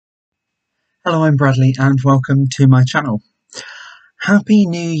Hello, I'm Bradley and welcome to my channel. Happy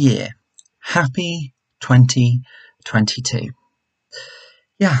New Year. Happy 2022.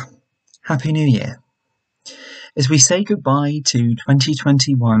 Yeah, Happy New Year. As we say goodbye to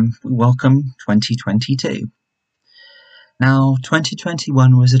 2021, we welcome 2022. Now,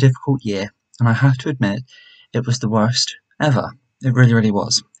 2021 was a difficult year, and I have to admit, it was the worst ever. It really, really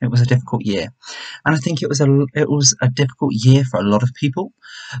was. It was a difficult year. And I think it was a difficult year for a lot of people,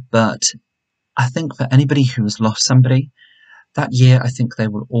 but I think for anybody who has lost somebody, that year I think they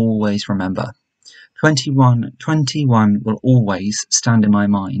will always remember. 21 will always stand in my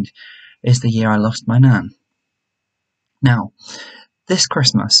mind is the year I lost my nan. Now, this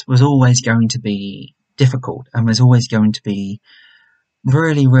Christmas was always going to be difficult and was always going to be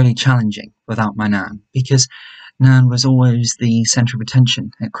really, really challenging without my nan, because nan was always the centre of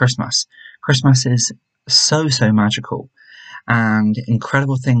attention at Christmas. Christmas is so magical, and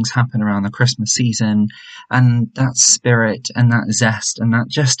incredible things happen around the Christmas season, and that spirit and that zest and that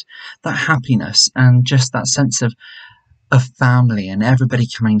happiness and just that sense of family and everybody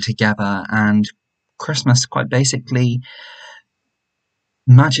coming together, and Christmas quite basically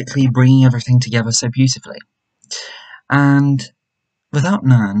magically bringing everything together so beautifully. And without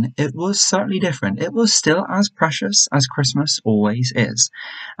nan, it was certainly different. It was still as precious as Christmas always is,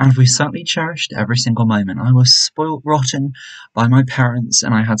 and we certainly cherished every single moment. I was spoilt rotten by my parents,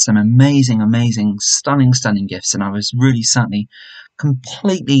 and I had some amazing, stunning gifts, and I was really certainly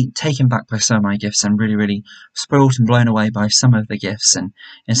completely taken back by some of my gifts, and really spoilt and blown away by some of the gifts and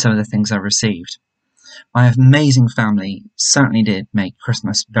some of the things I received. My amazing family certainly did make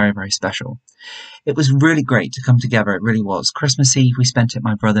Christmas very special. It was really great to come together, it really was. Christmas Eve we spent at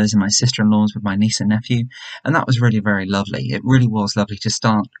my brother's and my sister-in-law's with my niece and nephew, and that was really very lovely. It really was lovely to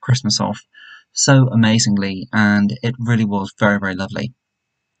start Christmas off so amazingly, and it really was very lovely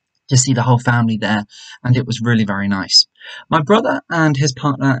to see the whole family there, and it was really very nice. My brother and his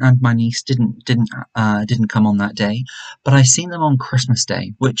partner and my niece didn't come on that day, but I seen them on Christmas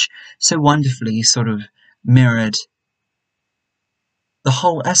Day, which so wonderfully sort of mirrored the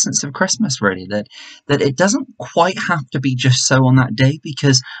whole essence of Christmas, really, that it doesn't quite have to be just so on that day,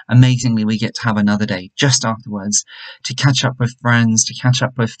 because amazingly we get to have another day just afterwards to catch up with friends, to catch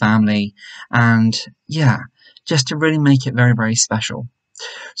up with family, and yeah, just to really make it very special.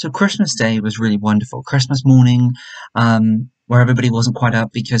 So Christmas Day was really wonderful. Christmas morning, where everybody wasn't quite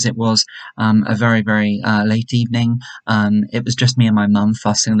up because it was a very late evening. It was just me and my mum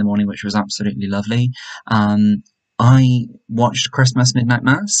first thing in the morning, which was absolutely lovely. I watched Christmas Midnight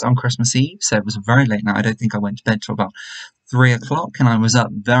Mass on Christmas Eve, so it was a very late night. I don't think I went to bed till about 3 o'clock, and I was up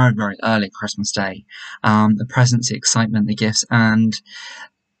very early Christmas Day. The presents, the excitement, the gifts, and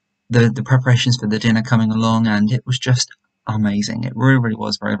the preparations for the dinner coming along, and it was just amazing. It really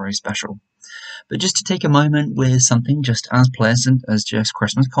was very special. But just to take a moment with something just as pleasant as just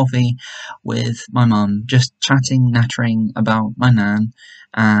Christmas coffee with my mum, just chatting, nattering about my nan,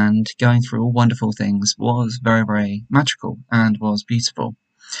 and going through all wonderful things was very magical and was beautiful.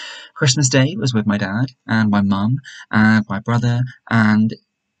 Christmas Day was with my dad and my mum and my brother, and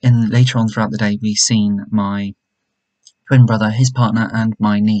later on throughout the day we seen my twin brother, his partner, and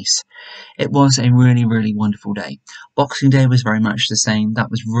my niece. It was a really wonderful day. Boxing Day was very much the same.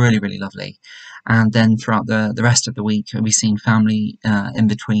 That was really lovely. And then throughout the rest of the week, we seen family in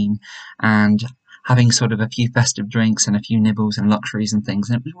between, and having sort of a few festive drinks and a few nibbles and luxuries and things,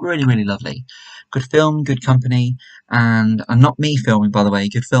 and it was really lovely. Good film, good company, and not me filming, by the way,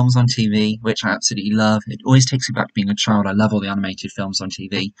 good films on TV, which I absolutely love. It always takes me back to being a child. I love all the animated films on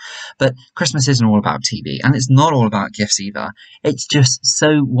TV. But Christmas isn't all about TV, and it's not all about gifts either. It's just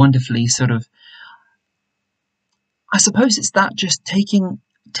so wonderfully sort of, I suppose it's that just taking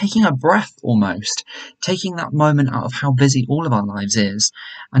a breath almost, taking that moment out of how busy all of our lives is,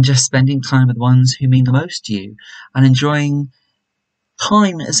 and just spending time with the ones who mean the most to you, and enjoying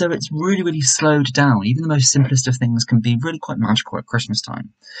time as though it's really slowed down. Even the most simplest of things can be really quite magical at Christmas time.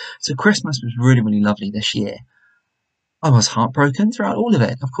 So Christmas was really lovely this year. I was heartbroken throughout all of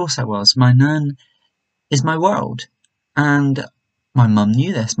it. Of course I was. My nan is my world, and my mum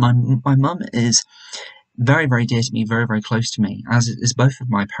knew this. My mum is very dear to me, very close to me, as is both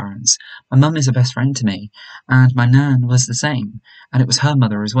of my parents. My mum is a best friend to me, and my nan was the same, and it was her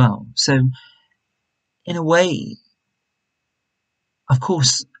mother as well. So, in a way, of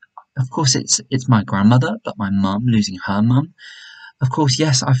course it's my grandmother, but my mum, losing her mum, of course,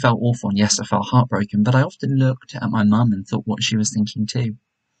 yes, I felt awful, and yes, I felt heartbroken, but I often looked at my mum and thought what she was thinking too.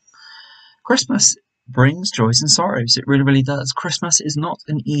 Christmas brings joys and sorrows. It really, really does. Christmas is not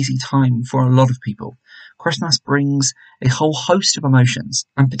an easy time for a lot of people. Christmas brings a whole host of emotions,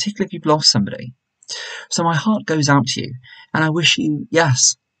 and particularly if you've lost somebody. So my heart goes out to you, and I wish you,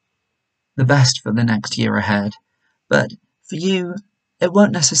 yes, the best for the next year ahead. But for you, it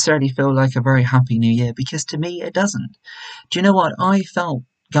won't necessarily feel like a very happy new year, because to me it doesn't. Do you know what I felt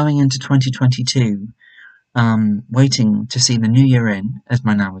going into 2022, waiting to see the new year in, as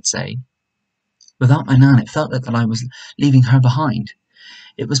my nan would say? Without my nan, it felt like that I was leaving her behind.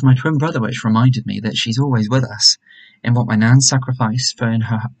 It was my twin brother which reminded me that she's always with us, and what my nan sacrificed for in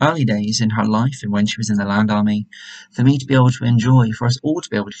her early days in her life and when she was in the Land Army, for me to be able to enjoy, for us all to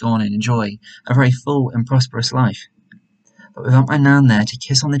be able to go on and enjoy a very full and prosperous life. But without my nan there to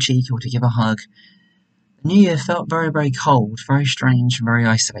kiss on the cheek or to give a hug, the new year felt very, very cold, very strange and very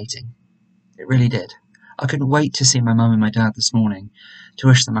isolating. It really did. I couldn't wait to see my mum and my dad this morning, to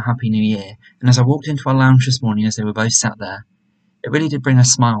wish them a happy new year, and as I walked into our lounge this morning as they were both sat there, it really did bring a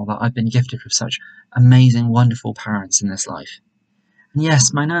smile that I've been gifted with such amazing, wonderful parents in this life. And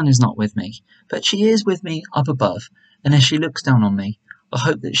yes, my nan is not with me, but she is with me up above, and as she looks down on me, I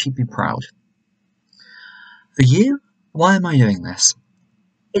hope that she'd be proud. For you, why am I doing this?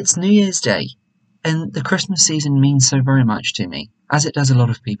 It's New Year's Day, and the Christmas season means so very much to me, as it does a lot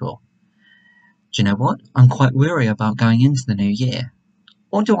of people. Do you know what? I'm quite weary about going into the new year.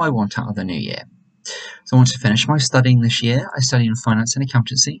 What do I want out of the new year? So I want to finish my studying this year. I study in finance and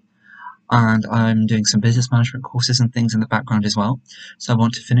accountancy, and I'm doing some business management courses and things in the background as well. So I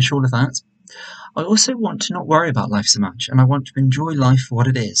want to finish all of that. I also want to not worry about life so much, and I want to enjoy life for what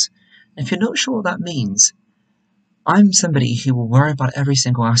it is. And if you're not sure what that means, I'm somebody who will worry about every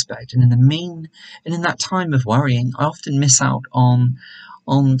single aspect, and in that time of worrying, I often miss out on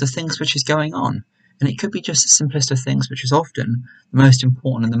the things which is going on. And it could be just the simplest of things, which is often the most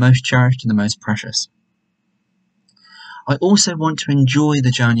important and the most cherished and the most precious. I also want to enjoy the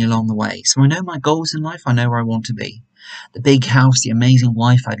journey along the way. So I know my goals in life, I know where I want to be. The big house, the amazing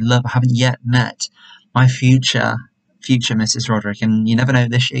wife I'd love. I haven't yet met my future Mrs. Roderick, and you never know,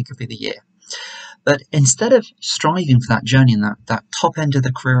 this year could be the year. But instead of striving for that journey and that top end of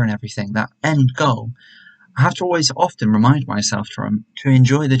the career and everything, that end goal, I have to often remind myself to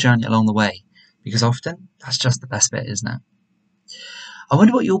enjoy the journey along the way, because often that's just the best bit, isn't it? I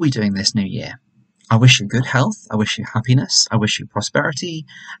wonder what you'll be doing this new year. I wish you good health, I wish you happiness, I wish you prosperity,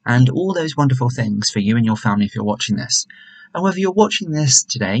 and all those wonderful things for you and your family if you're watching this. And whether you're watching this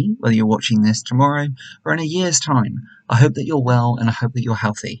today, whether you're watching this tomorrow, or in a year's time, I hope that you're well and I hope that you're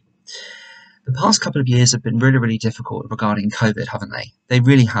healthy. The past couple of years have been really, really difficult regarding COVID, haven't they? They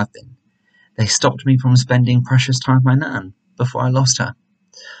really have been. They stopped me from spending precious time with my nan before I lost her.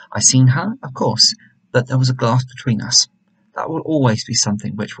 I seen her, of course, but there was a glass between us. That will always be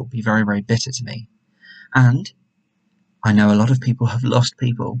something which will be very, very bitter to me. And I know a lot of people have lost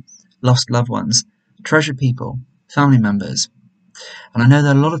loved ones, treasured people, family members. And I know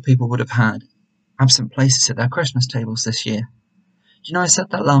that a lot of people would have had absent places at their Christmas tables this year. Do you know, I said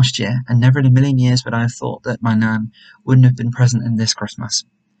that last year, and never in a million years would I have thought that my nan wouldn't have been present in this Christmas.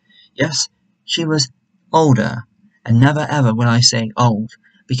 Yes, she was older, and never ever will I say old,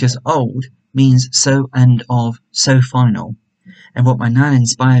 because old means so end of, so final. And what my nan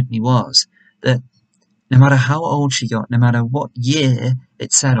inspired me was that no matter how old she got, no matter what year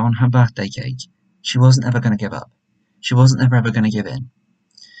it said on her birthday cake, she wasn't ever going to give up. She wasn't ever going to give in.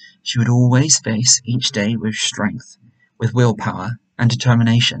 She would always face each day with strength, with willpower and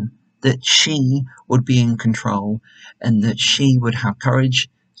determination, that she would be in control and that she would have courage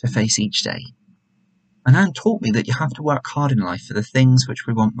to face each day. My nan taught me that you have to work hard in life for the things which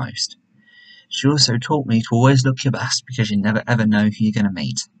we want most. She also taught me to always look your best, because you never ever know who you're going to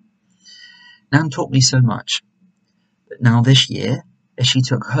meet. Nan taught me so much. But now this year, as she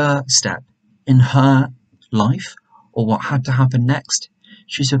took her step in her life, or what had to happen next,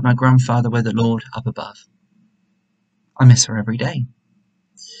 she's with my grandfather with the Lord up above. I miss her every day.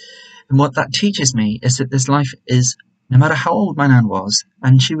 And what that teaches me is that this life is, no matter how old my nan was,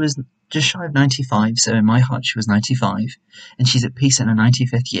 and she was just shy of 95, so in my heart she was 95, and she's at peace in her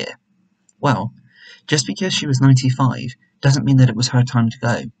 95th year. Well, just because she was 95 doesn't mean that it was her time to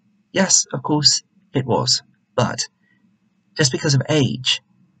go. Yes, of course, it was. But just because of age,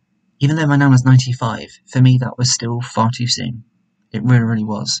 even though my nan was 95, for me that was still far too soon. It really, really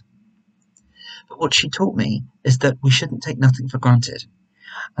was. But what she taught me is that we shouldn't take nothing for granted.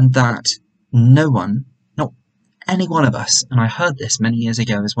 And that no one, not any one of us, and I heard this many years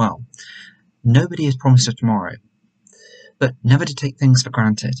ago as well, nobody is promised a tomorrow. But never to take things for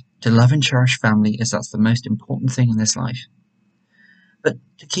granted, to love and cherish family, as that's the most important thing in this life. but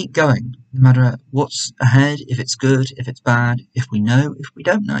to keep going, no matter what's ahead, if it's good, if it's bad, if we know, if we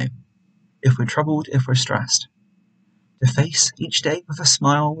don't know, if we're troubled, if we're stressed. To face each day with a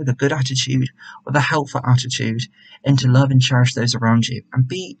smile, with a good attitude, with a helpful attitude, and to love and cherish those around you, and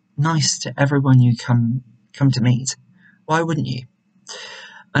be nice to everyone you come to meet. Why wouldn't you?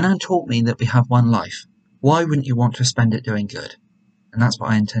 My nan taught me that we have one life. Why wouldn't you want to spend it doing good? And that's what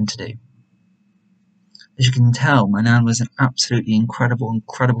I intend to do. As you can tell, my nan was an absolutely incredible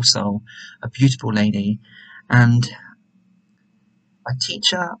soul, a beautiful lady, and a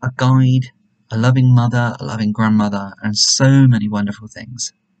teacher, a guide, a loving mother, a loving grandmother, and so many wonderful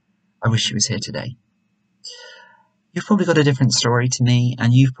things. I wish she was here today. You've probably got a different story to me,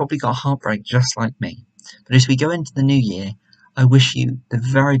 and you've probably got heartbreak just like me. But as we go into the new year, I wish you the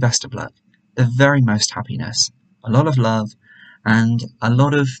very best of luck, the very most happiness, a lot of love, and a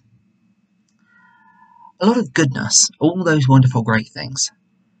lot of goodness, all those wonderful, great things.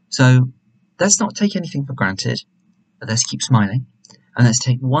 So let's not take anything for granted, but let's keep smiling, and let's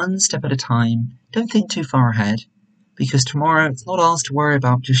take one step at a time. Don't think too far ahead, because tomorrow it's not ours to worry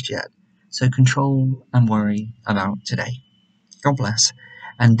about just yet. So control and worry about today. God bless.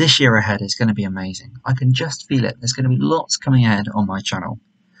 And this year ahead is going to be amazing. I can just feel it. There's going to be lots coming ahead on my channel.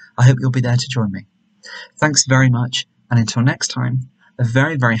 I hope you'll be there to join me. Thanks very much, and until next time, a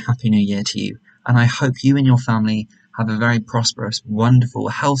very, very happy new year to you, and I hope you and your family have a very prosperous, wonderful,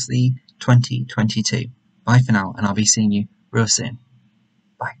 healthy 2022. Bye for now, and I'll be seeing you real soon.